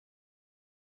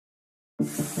What's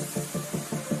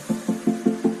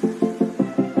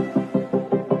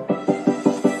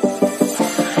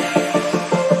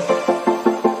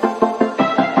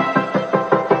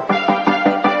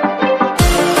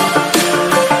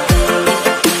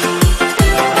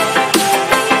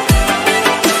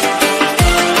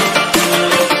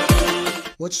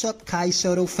up, Kai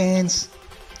Sotto fans?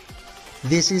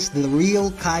 This is the Real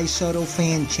Kai Sotto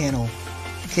Fan Channel,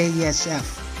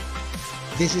 KSF.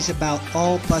 This is about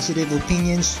all positive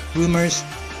opinions, rumors,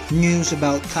 news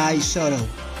about Kai Sotto.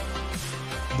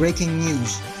 Breaking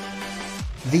news.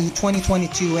 The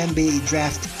 2022 NBA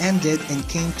draft ended and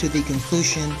came to the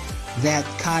conclusion that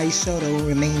Kai Sotto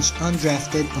remains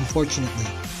undrafted, unfortunately.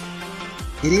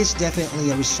 It is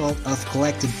definitely a result of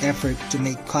collective effort to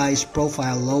make Kai's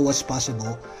profile low as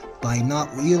possible by not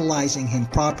utilizing him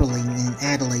properly in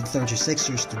Adelaide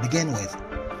 36ers to begin with.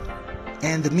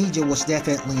 And the media was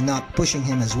definitely not pushing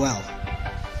him as well.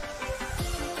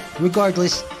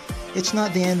 Regardless, it's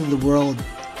not the end of the world.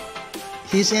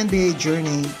 His NBA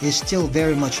journey is still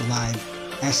very much alive,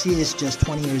 as he is just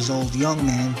 20 years old young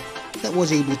man that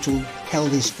was able to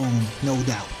held his own, no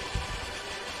doubt.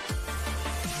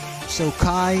 So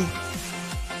Kai,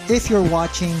 if you're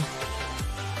watching,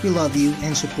 we love you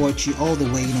and support you all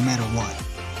the way no matter what.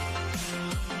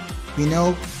 We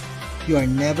know you are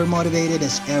never motivated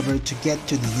as ever to get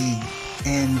to the league,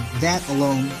 and that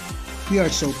alone, we are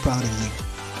so proud of you.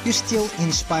 You still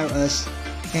inspire us,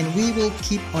 and we will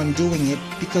keep on doing it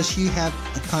because you have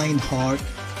a kind heart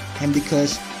and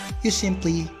because you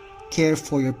simply care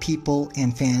for your people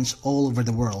and fans all over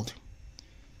the world.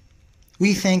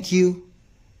 We thank you.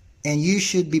 And you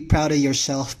should be proud of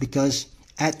yourself because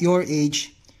at your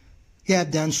age, you have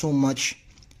done so much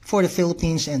for the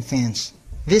Philippines and fans.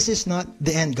 This is not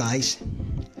the end, guys.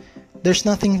 There's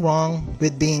nothing wrong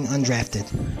with being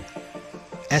undrafted.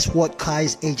 As what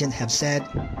Kai's agent have said,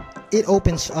 it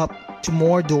opens up to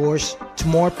more doors, to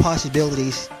more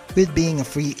possibilities with being a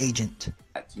free agent.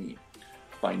 That team,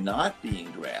 by not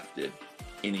being drafted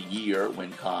in a year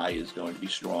when Kai is going to be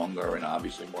stronger and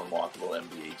obviously more marketable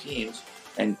NBA teams,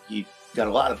 and he got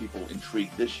a lot of people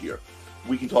intrigued this year.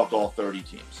 We can talk to all 30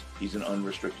 teams. He's an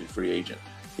unrestricted free agent.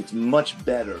 It's much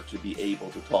better to be able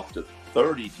to talk to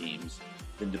 30 teams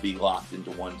than to be locked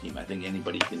into one team. I think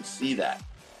anybody can see that.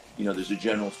 You know, there's a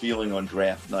general feeling on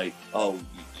draft night, oh,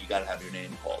 you got to have your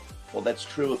name called. Well, that's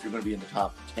true if you're going to be in the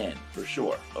top 10, for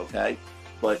sure, okay?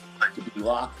 But to be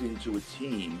locked into a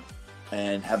team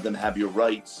and have them have your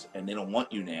rights and they don't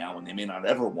want you now and they may not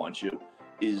ever want you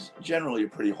is generally a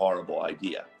pretty horrible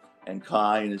idea. And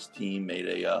Kai and his team made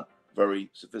a very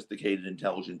sophisticated,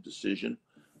 intelligent decision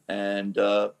and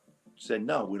said,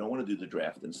 no, we don't want to do the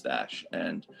draft and stash.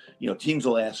 And, you know, teams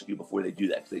will ask you before they do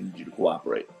that because they need you to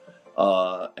cooperate.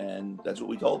 And that's what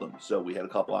we told them. So we had a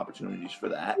couple opportunities for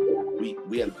that.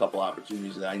 We had a couple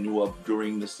opportunities that I knew of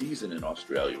during the season in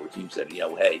Australia where teams said, you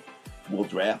know, hey, we'll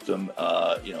draft them,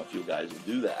 you know, if you guys will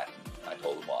do that. I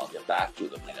told them, well, I'll get back to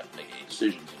them. We didn't have to make any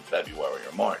decisions in February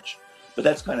or March. But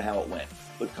that's kind of how it went.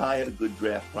 But Kai had a good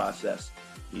draft process.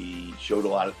 He showed a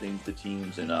lot of things to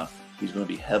teams, and he's going to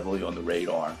be heavily on the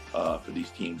radar for these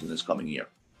teams in this coming year.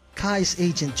 Kai's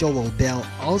agent Joel Bell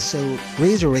also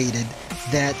reiterated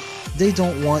that they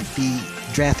don't want the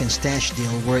draft and stash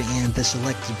deal wherein the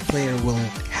selected player will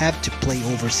have to play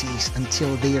overseas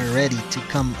until they are ready to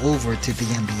come over to the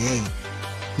NBA.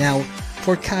 Now,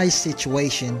 for Kai's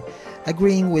situation,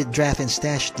 agreeing with draft and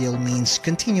stash deal means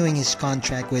continuing his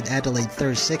contract with Adelaide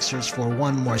 36ers for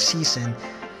one more season,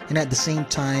 and at the same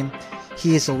time,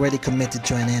 he is already committed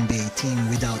to an NBA team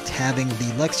without having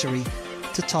the luxury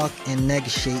to talk and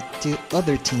negotiate to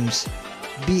other teams,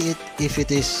 be it if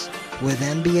it is with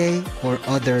NBA or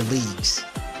other leagues.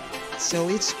 So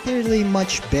it's clearly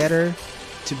much better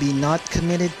to be not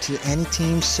committed to any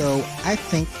team, so I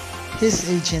think his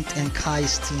agent and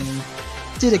Kai's team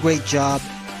did a great job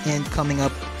in coming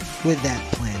up with that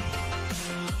plan.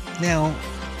 Now,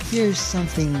 here's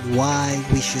something why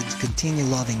we should continue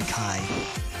loving Kai,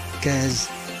 because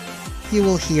you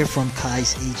will hear from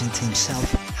Kai's agent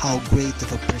himself how great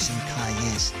of a person Kai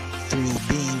is through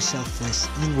being selfless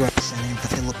in representing the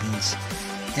Philippines,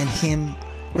 and him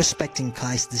respecting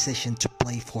Kai's decision to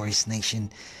play for his nation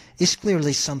is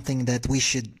clearly something that we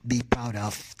should be proud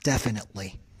of,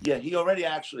 definitely. Yeah,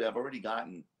 I've already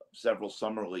gotten several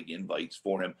summer league invites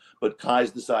for him, but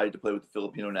Kai's decided to play with the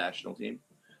Filipino national team.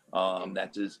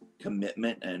 That's his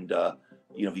commitment, and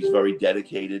you know, he's very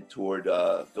dedicated toward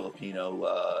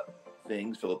Filipino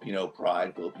things, Filipino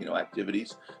pride, Filipino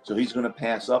activities. So he's going to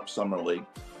pass up Summer League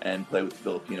and play with the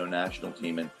Filipino national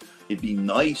team. And it'd be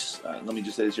nice, let me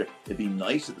just say this here, it'd be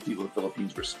nice if the people in the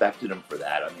Philippines respected him for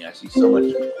that. I mean, I see so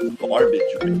much garbage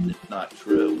written that's not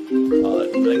true.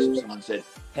 It'd be nice if someone said,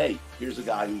 hey, here's a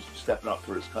guy who's stepping up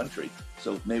for his country.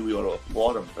 So maybe we ought to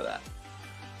applaud him for that.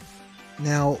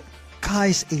 Now,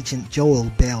 Kai's agent Joel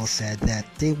Bell said that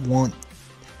they won't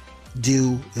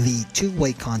do the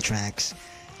two-way contracts,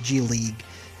 G League,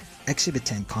 Exhibit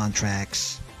 10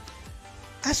 contracts.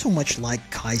 I so much like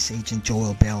Kai's agent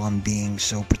Joel Bell on being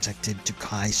so protective to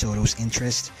Kai Sotto's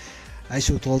interest. I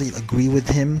so totally agree with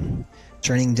him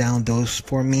turning down those,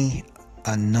 for me,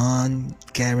 a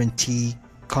non-guarantee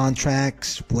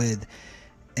contracts with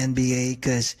NBA,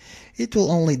 because it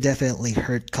will only definitely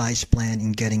hurt Kai's plan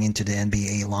in getting into the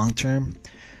NBA long term.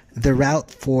 The route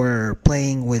for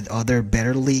playing with other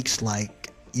better leagues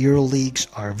like EuroLeagues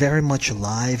are very much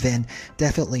alive and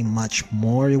definitely much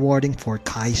more rewarding for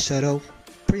Kai Sotto.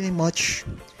 Pretty much,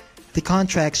 the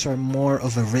contracts are more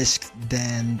of a risk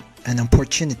than an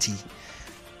opportunity.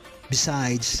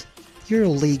 Besides,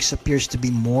 EuroLeagues appears to be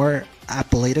more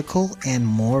apolitical and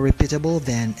more reputable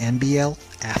than NBL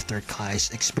after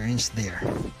Kai's experience there.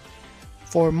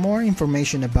 For more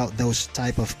information about those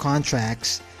type of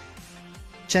contracts,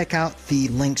 check out the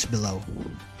links below.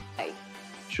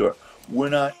 Sure. We're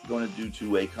not going to do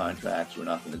two-way contracts. We're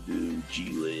not going to do G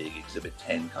League, Exhibit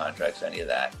 10 contracts, any of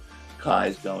that.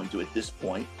 Kai's going to, at this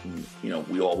point, you know,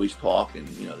 we always talk and,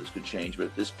 you know, this could change, but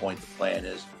at this point, the plan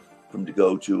is for him to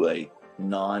go to a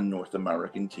non-North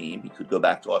American team. He could go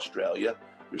back to Australia.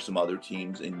 There's some other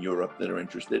teams in Europe that are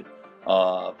interested.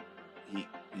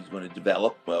 He's going to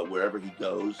develop wherever he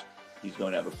goes. He's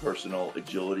going to have a personal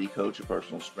agility coach, a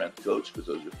personal strength coach, because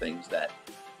those are things that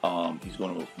he's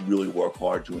going to really work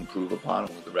hard to improve upon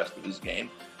with the rest of his game.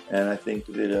 And I think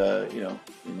that, you know,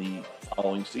 in the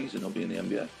following season, he'll be in the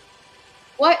NBA.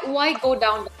 Why go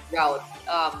down that route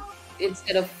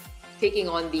instead of taking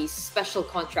on these special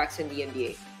contracts in the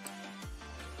NBA?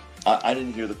 I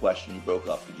didn't hear the question. You broke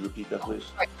up. Could you repeat that, please?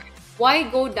 Right. Why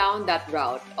go down that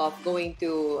route of going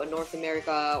to North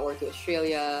America or to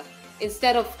Australia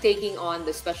instead of taking on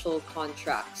the special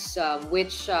contracts,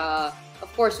 which, of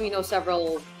course, we know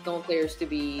several known players to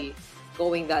be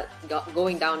going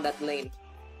down that lane?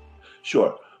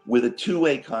 Sure. With a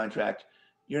two-way contract,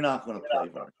 you're not going to play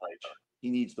very much. He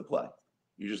needs to play.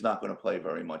 You're just not going to play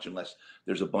very much unless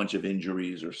there's a bunch of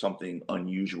injuries or something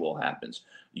unusual happens.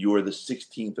 You're the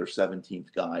 16th or 17th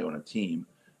guy on a team,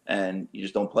 and you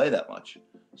just don't play that much.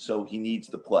 So he needs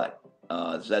to play.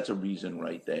 So that's a reason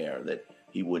right there that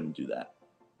he wouldn't do that.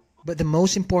 But the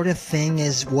most important thing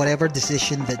is whatever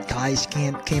decision that Kai's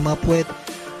camp came up with,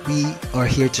 we are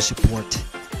here to support.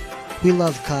 We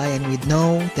love Kai and we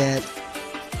know that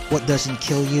what doesn't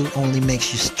kill you only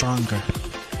makes you stronger.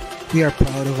 We are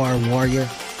proud of our warrior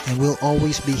and we'll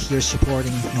always be here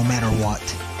supporting no matter what.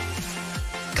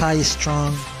 Kai is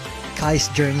strong. Kai's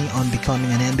journey on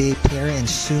becoming an NBA player and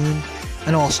soon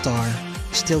an all-star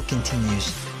still continues.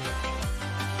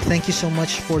 Thank you so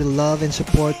much for the love and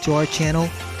support to our channel.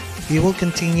 We will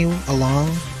continue along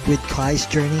with Kai's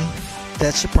journey.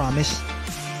 That's a promise.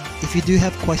 If you do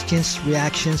have questions,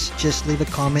 reactions, just leave a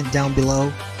comment down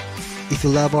below. If you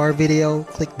love our video,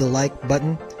 click the like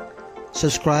button.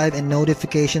 Subscribe and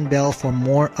notification bell for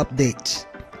more updates.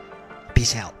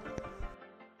 Peace out.